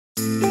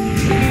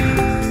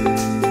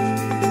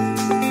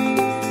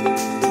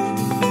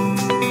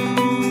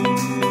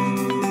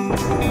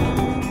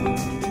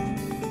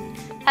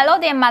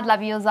Hello dear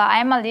MATLAB user,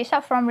 I am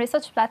Alicia from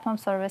Research Platform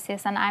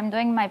Services and I am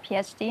doing my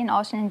PhD in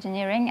Ocean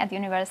Engineering at the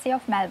University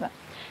of Melbourne.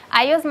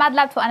 I use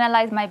MATLAB to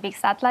analyze my big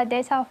satellite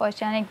data of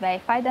oceanic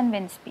wave-height and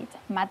wind speed.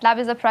 MATLAB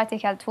is a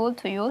practical tool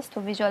to use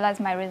to visualize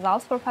my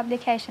results for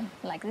publication,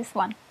 like this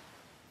one.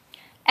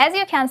 As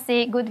you can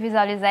see, good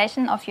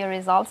visualization of your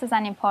results is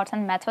an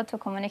important method to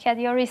communicate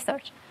your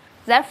research.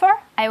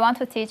 Therefore, I want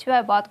to teach you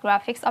about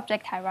graphics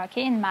object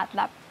hierarchy in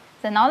MATLAB.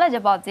 The knowledge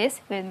about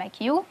this will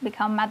make you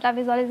become MATLAB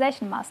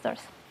visualization masters.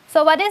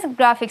 So what is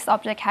graphics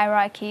object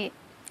hierarchy?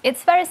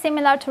 It's very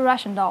similar to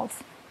Russian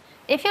dolls.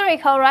 If you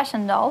recall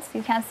Russian dolls,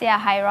 you can see a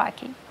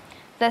hierarchy.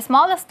 The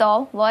smallest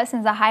doll, lowest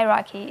in the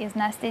hierarchy, is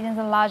nested in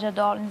the larger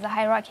doll in the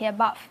hierarchy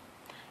above.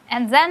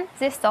 And then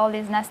this doll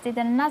is nested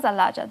in another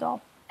larger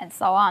doll, and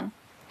so on.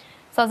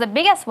 So the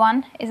biggest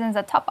one is in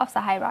the top of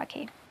the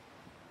hierarchy.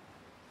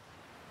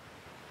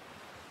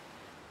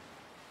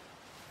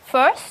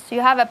 First,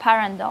 you have a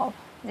parent doll.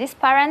 This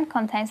parent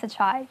contains a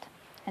child,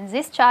 and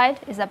this child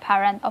is a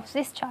parent of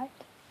this child,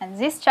 and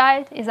this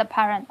child is a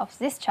parent of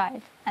this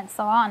child, and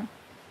so on.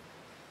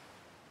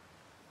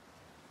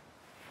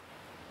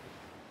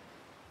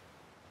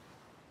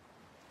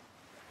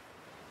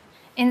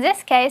 In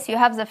this case, you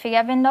have the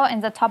figure window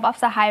in the top of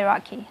the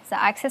hierarchy,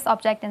 the axis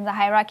object in the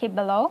hierarchy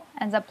below,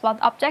 and the plot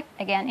object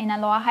again in a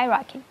lower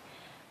hierarchy.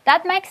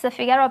 That makes the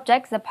figure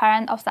object the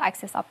parent of the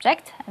axis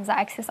object, and the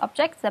axis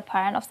object the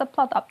parent of the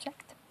plot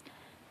object.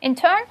 In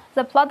turn,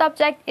 the plot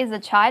object is the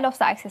child of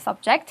the axis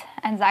object,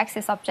 and the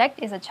axis object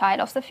is a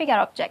child of the figure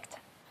object.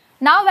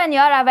 Now when you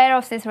are aware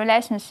of this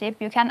relationship,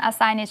 you can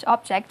assign each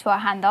object to a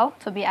handle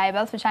to be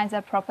able to change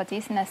their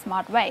properties in a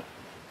smart way.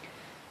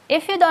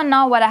 If you don't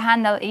know what a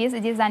handle is,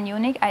 it is a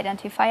unique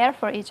identifier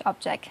for each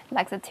object,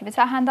 like the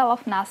Twitter handle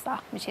of NASA,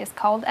 which is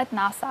called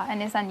 @NASA,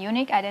 and is a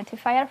unique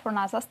identifier for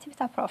NASA's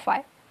Twitter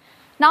profile.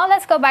 Now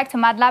let's go back to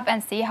MATLAB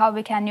and see how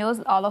we can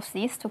use all of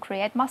these to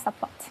create master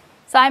plots.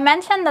 So I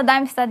mentioned that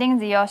I'm studying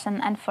the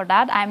ocean, and for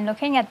that I'm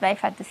looking at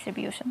wave-height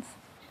distributions.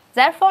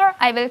 Therefore,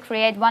 I will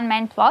create one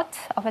main plot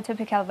of a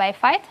typical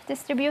wave-height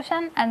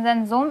distribution and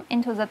then zoom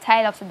into the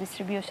tail of the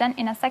distribution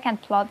in a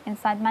second plot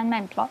inside my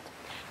main plot.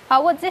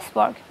 How would this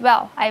work?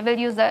 Well, I will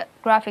use the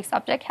graphics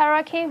object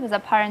hierarchy with the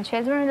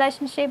parent-children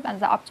relationship and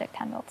the object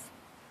handles.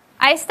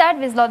 I start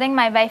with loading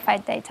my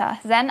wave-height data.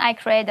 Then I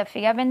create a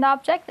figure window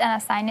object and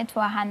assign it to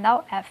a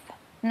handle f.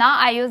 Now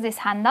I use this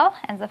handle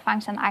and the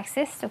function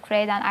axis to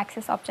create an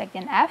axis object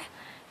in f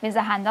with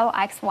the handle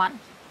x1.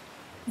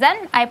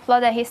 Then I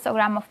plot a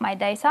histogram of my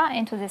data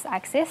into this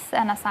axis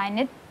and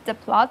assign the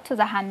plot to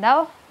the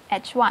handle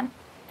h1.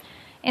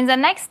 In the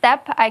next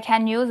step, I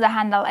can use the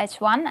handle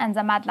h1 and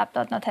the MATLAB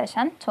dot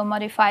notation to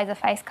modify the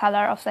face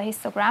color of the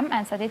histogram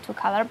and set it to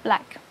color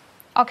black.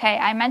 Okay,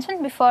 I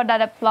mentioned before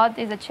that a plot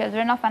is a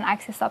children of an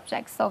axis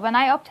object, so when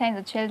I obtain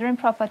the children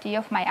property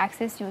of my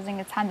axis using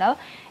its handle,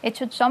 it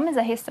should show me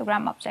the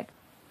histogram object.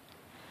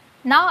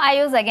 Now I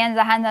use again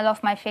the handle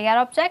of my figure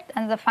object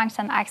and the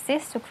function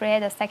axis to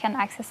create a second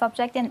axis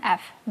object in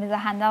f with the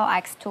handle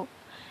x2.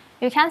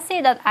 You can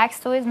see that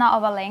x2 is now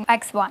overlaying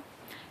x1.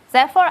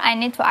 Therefore, I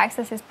need to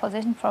access its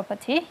position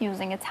property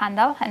using its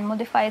handle and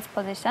modify its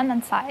position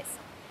and size.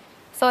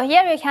 So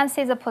here you can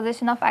see the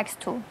position of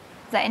x2.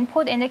 The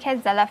input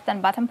indicates the left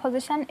and bottom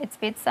position, its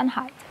width and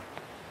height.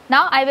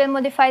 Now I will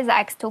modify the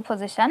x2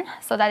 position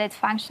so that it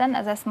functions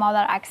as a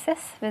smaller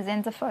axis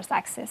within the first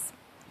axis.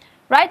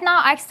 Right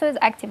now x2 is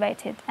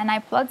activated and I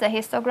plot the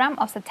histogram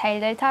of the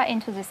tail data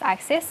into this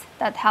axis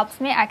that helps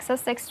me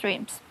access the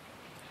extremes.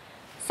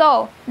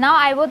 So now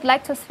I would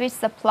like to switch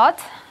the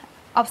plot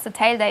of the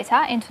tail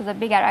data into the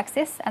bigger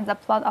axis and the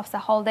plot of the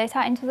whole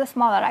data into the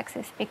smaller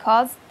axis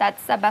because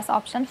that's the best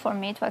option for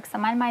me to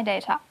examine my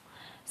data.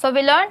 So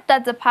we learned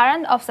that the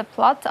parent of the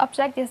plot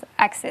object is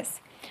axis.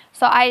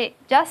 So I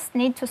just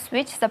need to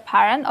switch the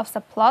parent of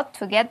the plot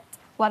to get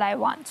what I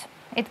want.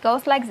 It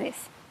goes like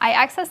this. I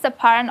access the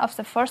parent of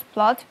the first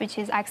plot, which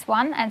is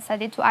x1, and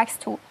set it to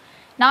x2.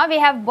 Now we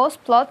have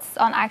both plots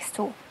on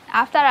x2.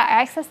 After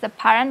I access the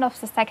parent of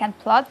the second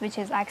plot, which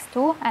is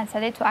x2, and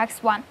set it to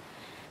x1.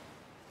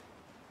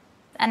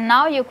 And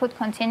now you could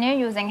continue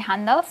using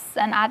handles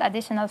and add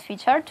additional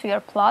feature to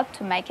your plot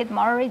to make it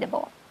more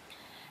readable.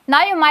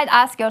 Now you might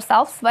ask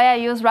yourselves why I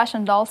use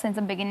Russian dolls in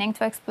the beginning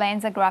to explain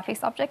the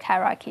graphics object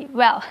hierarchy.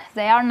 Well,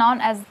 they are known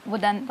as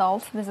wooden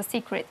dolls with a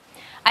secret.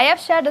 I have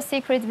shared the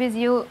secret with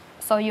you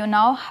so you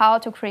know how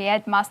to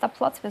create master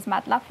plots with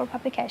MATLAB for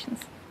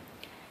publications.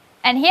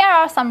 And here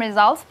are some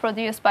results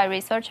produced by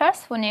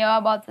researchers who knew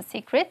about the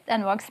secret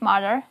and worked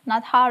smarter,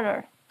 not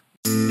harder.